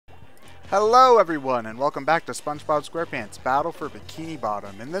Hello everyone, and welcome back to SpongeBob SquarePants Battle for Bikini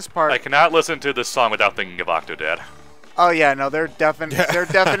Bottom. In this part, I cannot listen to this song without thinking of Octodad. oh yeah, no, they're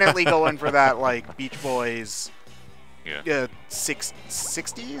definitely going for that like Beach Boys,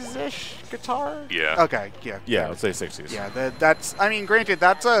 60s-ish guitar. Yeah. Okay. Yeah. Yeah, let's say 60s. Yeah. That's. I mean, granted,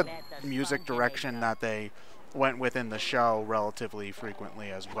 that's a music direction that they went with in the show relatively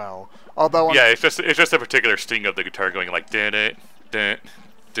frequently as well. Although. Yeah, it's just a particular sting of the guitar going like dun it, dun,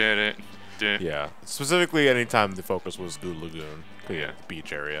 dun it. Yeah, specifically anytime the focus was Goo Lagoon, Yeah. the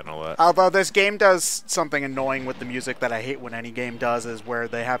beach area and all that. Although this game does something annoying with the music that I hate when any game does, is where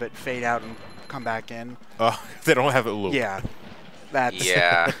they have it fade out and come back in. They don't have it loop. Yeah, that's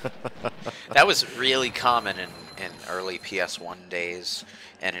Yeah, that was really common in early PS1 days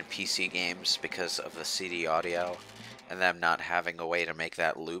and in PC games because of the CD audio and them not having a way to make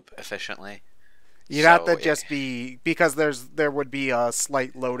that loop efficiently. You'd have to just be, because there would be a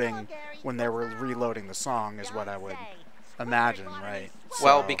slight loading when they were reloading the song, is what I would imagine, right?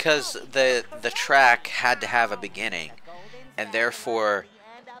 Well, So- because the track had to have a beginning, and therefore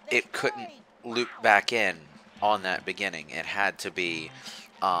it couldn't loop back in on that beginning. It had to be,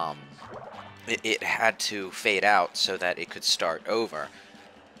 it had to fade out so that it could start over.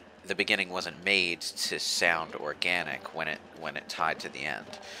 The beginning wasn't made to sound organic when it tied to the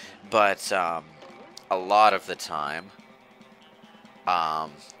end, but a lot of the time, I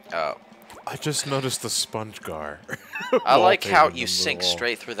just noticed the sponge gar. I like how in you the sink wall.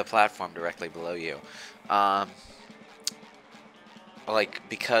 straight through the platform directly below you. Like,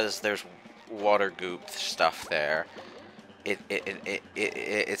 because there's water goop stuff there,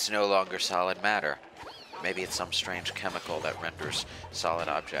 it's no longer solid matter. Maybe it's some strange chemical that renders solid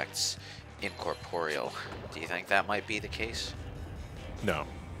objects incorporeal. Do you think that might be the case? No.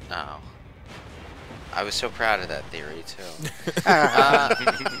 No. I was so proud of that theory, too.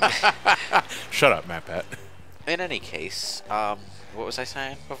 Shut up, Matt Pat. In any case, what was I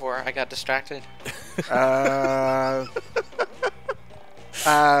saying before I got distracted?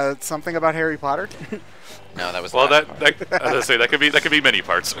 Something about Harry Potter. No, that was Well, the that as I say, that could be many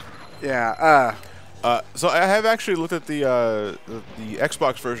parts. Yeah. So I have actually looked at the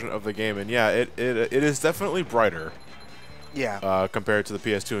Xbox version of the game, and yeah, it is definitely brighter. Yeah. Compared to the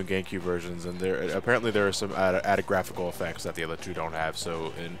PS2 and GameCube versions, and apparently there are some added graphical effects that the other two don't have.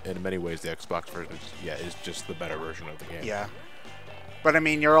 So in many ways, the Xbox version is just the better version of the game. Yeah. But I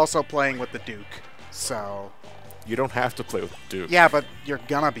mean, you're also playing with the Duke, so. You don't have to play with Duke. Yeah, but you're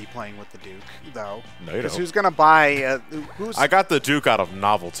gonna be playing with the Duke, though. No, you Because don't. who's gonna buy? Who's? I got the Duke out of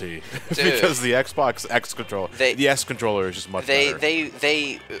novelty because the Xbox X controller, the S controller is just much better.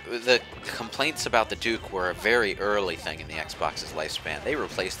 The complaints about the Duke were a very early thing in the Xbox's lifespan. They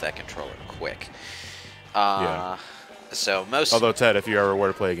replaced that controller quick. Yeah. So most. Although Ted, if you ever were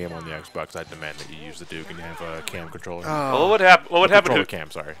to play a game on the Xbox, I'd demand that you use the Duke and you have a cam controller. Oh. Well, what would happen if cam?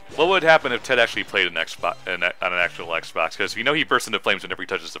 Sorry. What would happen if Ted actually played on an actual Xbox? Because he bursts into flames whenever he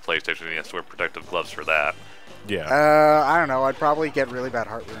touches the PlayStation, and he has to wear protective gloves for that. Yeah. I don't know. I'd probably get really bad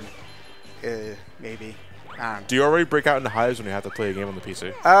heartburn. Maybe. I don't Do you already break out into hives when you have to play a game on the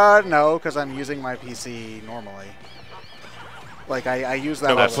PC? know. No, because I'm using my PC normally. Like I use that.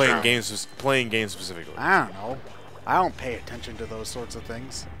 No, all but the playing time. games specifically. I don't know. I don't pay attention to those sorts of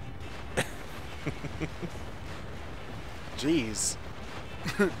things. Jeez.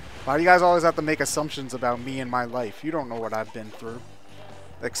 Why do you guys always have to make assumptions about me and my life? You don't know what I've been through.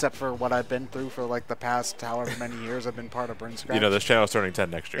 Except for what I've been through for like the past however many years I've been part of BrainScratch. You know, this channel's turning 10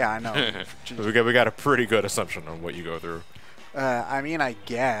 next year. Yeah, I know. But we got a pretty good assumption on what you go through. I mean, I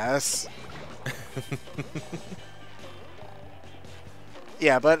guess.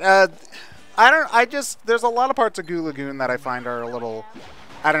 Yeah, but there's a lot of parts of Goo Lagoon that I find are a little,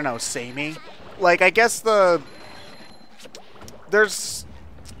 I don't know, samey. Like, I guess I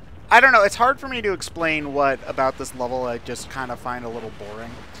don't know, it's hard for me to explain what about this level I just kind of find a little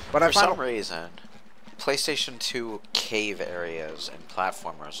boring. But For some reason, PlayStation 2 cave areas and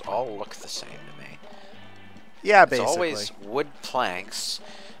platformers all look the same to me. Yeah, It's basically. always wood planks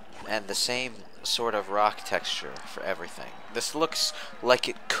and the same sort of rock texture for everything. This looks like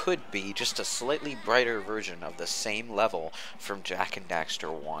it could be just a slightly brighter version of the same level from Jak and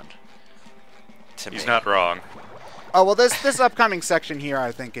Daxter 1. He's not wrong. Oh well, this upcoming section here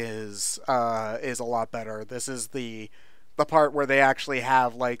I think is a lot better. This is the part where they actually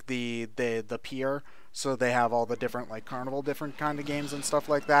have like the Pier, so they have all the different like carnival, different kind of games and stuff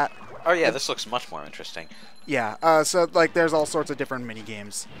like that. Oh yeah, this looks much more interesting. Yeah, so like there's all sorts of different mini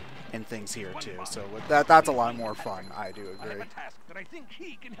games and things here too. So that's a lot more fun. I do agree.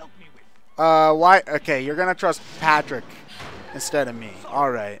 Why? Okay, you're gonna trust Patrick instead of me.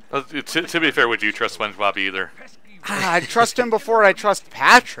 All right. To be fair, would you trust SpongeBob either? I trust him before I trust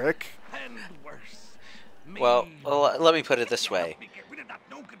Patrick. Well, let me put it this way.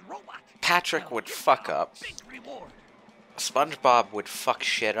 Patrick would fuck up. SpongeBob would fuck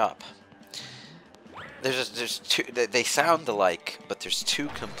shit up. There's two. They sound alike, but there's two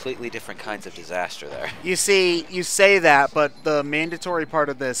completely different kinds of disaster there. You see, you say that, but the mandatory part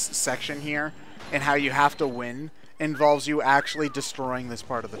of this section here and how you have to win involves you actually destroying this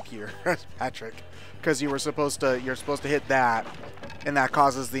part of the pier, Patrick, because you're supposed to hit that, and that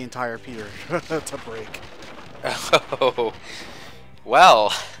causes the entire pier to break. Oh,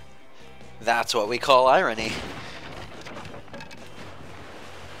 well, that's what we call irony.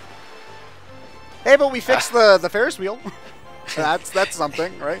 Hey, but we fixed the Ferris wheel. That's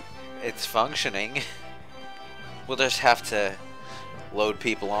something, right? It's functioning. We'll just have to load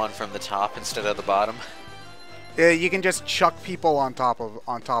people on from the top instead of the bottom. Yeah, you can just chuck people on top of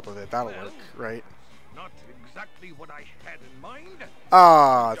it. That'll work, right? Not exactly what I had in mind.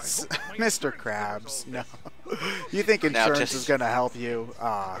 Ah, Mr. Krabs, no. You think Now insurance just- is gonna help you?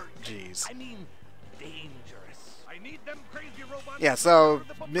 Ah, jeez. I mean, dangerous. I need them crazy robots. Yeah, so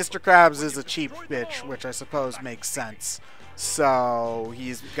Mr. Krabs is a cheap bitch, which I suppose makes sense. So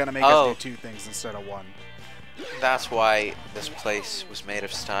he's gonna make us do 2 things instead of 1. That's why this place was made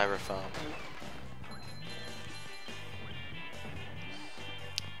of styrofoam.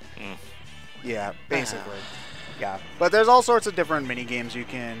 Yeah, basically. Yeah, but there's all sorts of different mini games you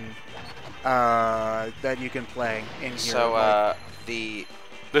can that you can play in here. So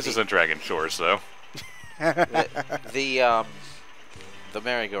This isn't Dragon Shores, though. the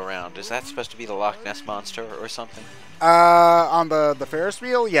merry-go-round, is that supposed to be the Loch Ness monster or something? On the Ferris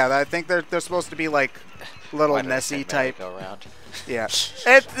wheel, yeah, I think they're supposed to be like little Why did I say Nessie type. merry-go-round? Yeah,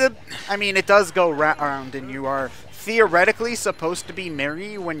 I mean, it does go round, and you are theoretically supposed to be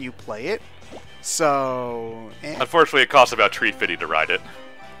merry when you play it. So, Unfortunately, it costs about $3.50 to ride it.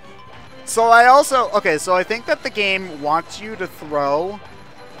 So I think that the game wants you to throw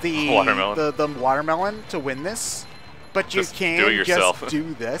the Watermelon. the watermelon to win this, but you Just do can it yourself. just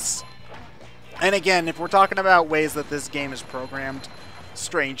do this. And again, if we're talking about ways that this game is programmed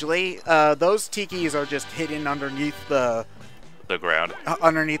strangely, those tikis are just hidden underneath the ground.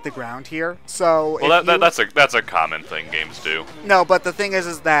 ground here. So Well, that's a common thing games do. no, but the thing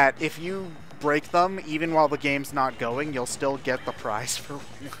is that if you break them, even while the game's not going, you'll still get the prize for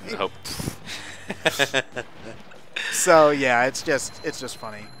winning. Oh, So yeah, it's just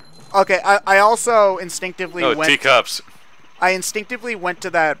funny. Okay, I also instinctively oh, went. teacups. I instinctively went to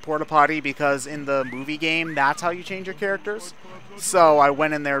that porta potty because in the movie game, that's how you change your characters. So I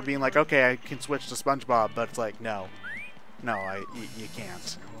went in there being like, okay, I can switch to SpongeBob, but it's like, no, you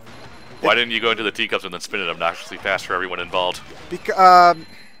can't. Why didn't you go into the teacups and then spin it obnoxiously fast for everyone involved? Because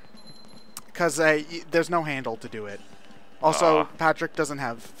there's no handle to do it. Also, Aw. Patrick doesn't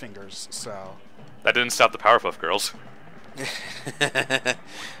have fingers, so. That didn't stop the Powerpuff Girls.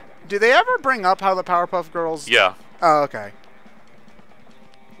 Do they ever bring up how the Powerpuff Girls? Yeah. Oh, okay.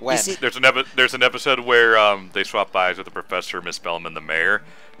 When? see- There's an episode where they swap buys with the professor, Miss Bellum, and the mayor,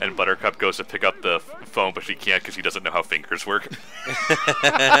 and Buttercup goes to pick up the phone, but she can't because she doesn't know how fingers work.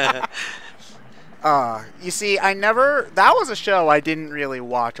 You see, that was a show I didn't really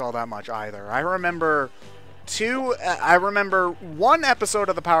watch all that much either. I remember one episode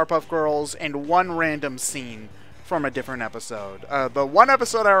of the Powerpuff Girls and one random scene from a different episode. The one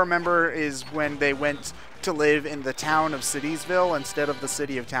episode I remember is when they went to live in the town of Citiesville instead of the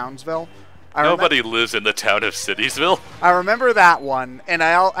city of Townsville. Nobody lives in the town of Citiesville. I remember that one, and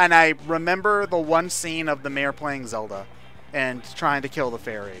I remember the one scene of the mayor playing Zelda and trying to kill the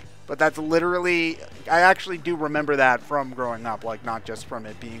fairy. But that's literally, I actually do remember that from growing up, like not just from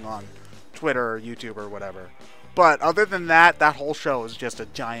it being on Twitter or YouTube or whatever. But other than that, that whole show is just a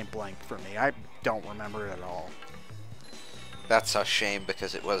giant blank for me. I don't remember it at all. That's a shame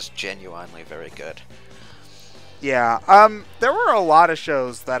because it was genuinely very good. Yeah, there were a lot of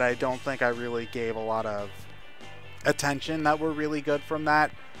shows that I don't think I really gave a lot of attention that were really good from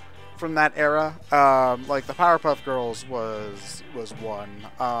that era. Like the Powerpuff Girls was one.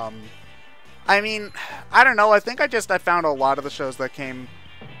 I mean, I don't know. I think I found a lot of the shows that came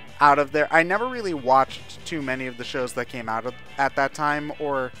out of there. I never really watched too many of the shows that came out at that time,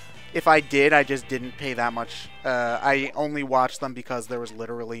 or if I did, I just didn't pay that much. I only watched them because there was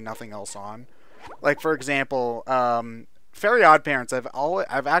literally nothing else on. Like, for example, Fairy Odd Parents.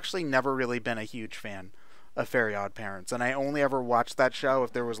 I've actually never really been a huge fan of Fairy Odd Parents, and I only ever watched that show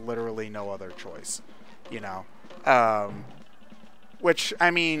if there was literally no other choice, you know. Which,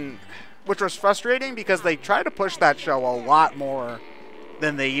 I mean, which was frustrating because they tried to push that show a lot more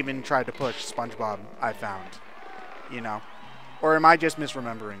than they even tried to push SpongeBob, I found. You know? Or am I just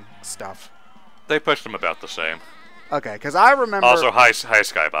misremembering stuff? They pushed them about the same. Okay, because I remember... Also, high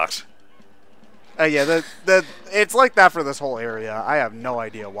skybox. Yeah, it's like that for this whole area. I have no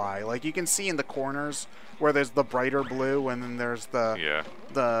idea why. Like, you can see in the corners where there's the brighter blue and then there's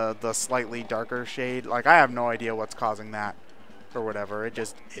the slightly darker shade. Like, I have no idea what's causing that or whatever. It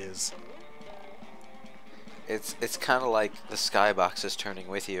just is. It's kind of like the skybox is turning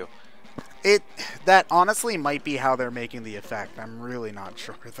with you. That honestly might be how they're making the effect. I'm really not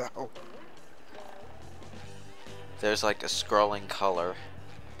sure, though. There's like a scrolling color,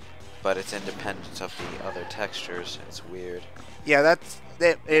 but it's independent of the other textures. It's weird. Yeah,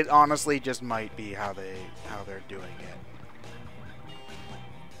 it honestly just might be how they're doing it.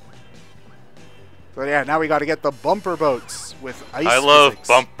 But yeah, now we got to get the bumper boats with ice I love physics.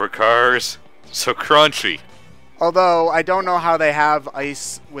 bumper cars. So crunchy. Although I don't know how they have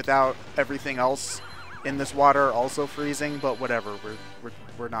ice without everything else in this water also freezing, but whatever.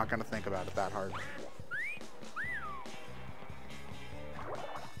 We're not going to think about it that hard.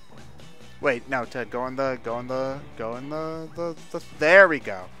 Wait, no, Ted, go in the there we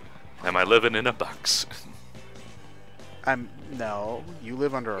go. Am I living in a box? No, you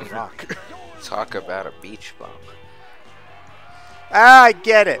live under a rock. Talk about a beach bum. I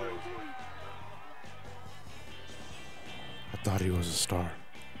get it. I thought he was a star.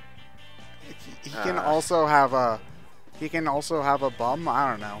 He can also have a bum.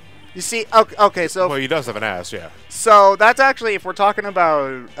 I don't know. You see, okay, so Well, he does have an ass, yeah. so that's actually if we're talking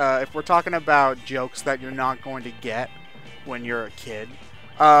about jokes that you're not going to get when you're a kid.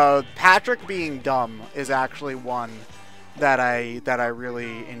 Patrick being dumb is actually one that I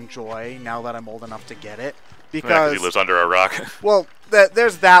really enjoy now that I'm old enough to get it because he lives under a rock. well,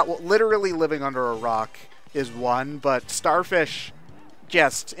 there's that. Literally living under a rock is one, but starfish,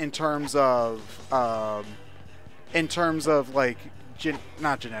 just in terms of like.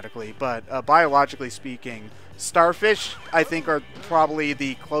 Not genetically, but biologically speaking, starfish, I think, are probably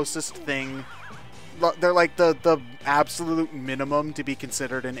the closest thing. They're like the absolute minimum to be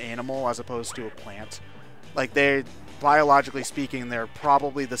considered an animal as opposed to a plant. Like, biologically speaking, they're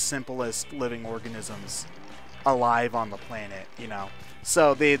probably the simplest living organisms alive on the planet, you know?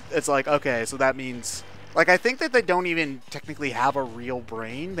 So it's like, okay, so that means... Like, I think that they don't even technically have a real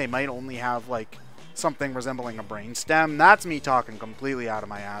brain. They might only have, like... something resembling a brainstem. That's me talking completely out of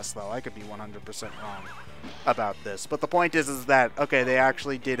my ass, though. I could be 100% wrong about this. But the point is that, okay, they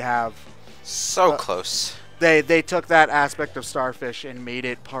actually did have... So close. They took that aspect of starfish and made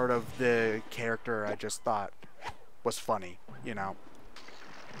it part of the character I just thought was funny, you know?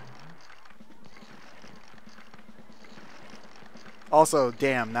 Also,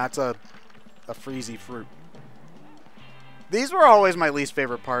 damn, that's a freezy fruit. These were always my least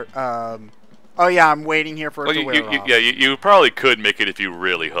favorite part. Oh yeah, I'm waiting here for it to wear off. You probably could make it if you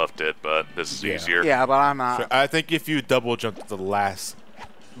really hoofed it, but this is easier. Yeah, but I'm not. So I think if you double jumped to the last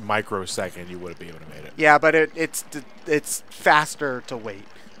microsecond, you would be able to make it. Yeah, but it's faster to wait,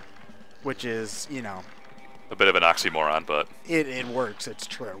 which is, you know, A bit of an oxymoron, but... It works, it's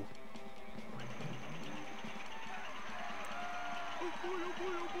true.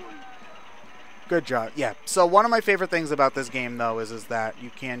 Good job. Yeah, so one of my favorite things about this game, though, is that you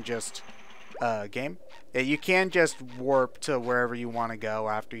can just... you can just warp to wherever you want to go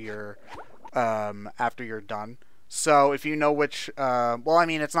after you're done. So if you know which... well, I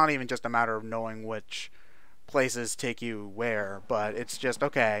mean, it's not even just a matter of knowing which places take you where, but it's just,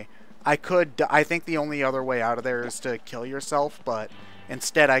 okay... I think the only other way out of there is to kill yourself, but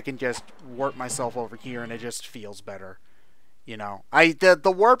instead I can just warp myself over here and it just feels better. You know,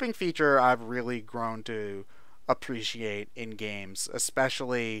 the warping feature I've really grown to appreciate in games,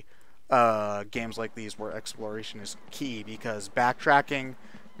 especially games like these where exploration is key, because backtracking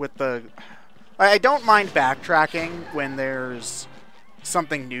with the... I don't mind backtracking when there's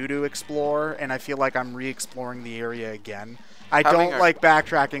something new to explore and I feel like I'm re-exploring the area again. I don't like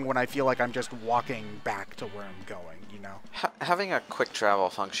backtracking when I feel like I'm just walking back to where I'm going, you know? Having a quick travel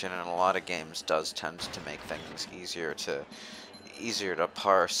function in a lot of games does tend to make things easier to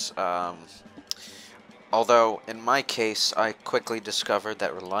parse. Although, in my case, I quickly discovered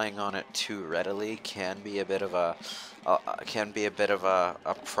that relying on it too readily can be a bit of a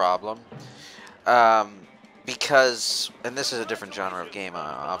problem. Because, and this is a different genre of game,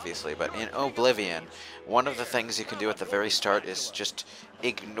 obviously, but in Oblivion, one of the things you can do at the very start is just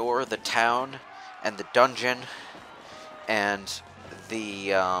ignore the town and the dungeon and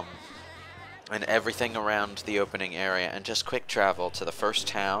the and everything around the opening area, and just quick travel to the first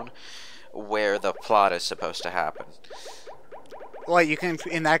town, where the plot is supposed to happen. Like you can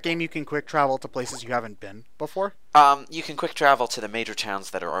in that game, you can quick travel to places you haven't been before. You can quick travel to the major towns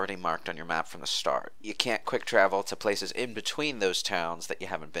that are already marked on your map from the start. You can't quick travel to places in between those towns that you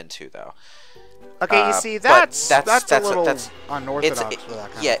haven't been to, though. Okay, you see, but that's a little unorthodox for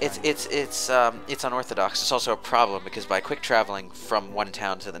that kind of thing. It's unorthodox. It's also a problem because by quick traveling from one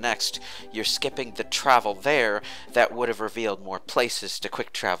town to the next, you're skipping the travel there that would have revealed more places to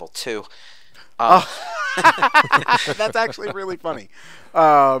quick travel to. That's actually really funny.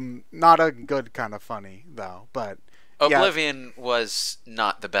 Not a good kind of funny though, but Oblivion was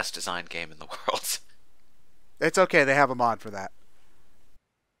not the best designed game in the world. It's okay. They have a mod for that.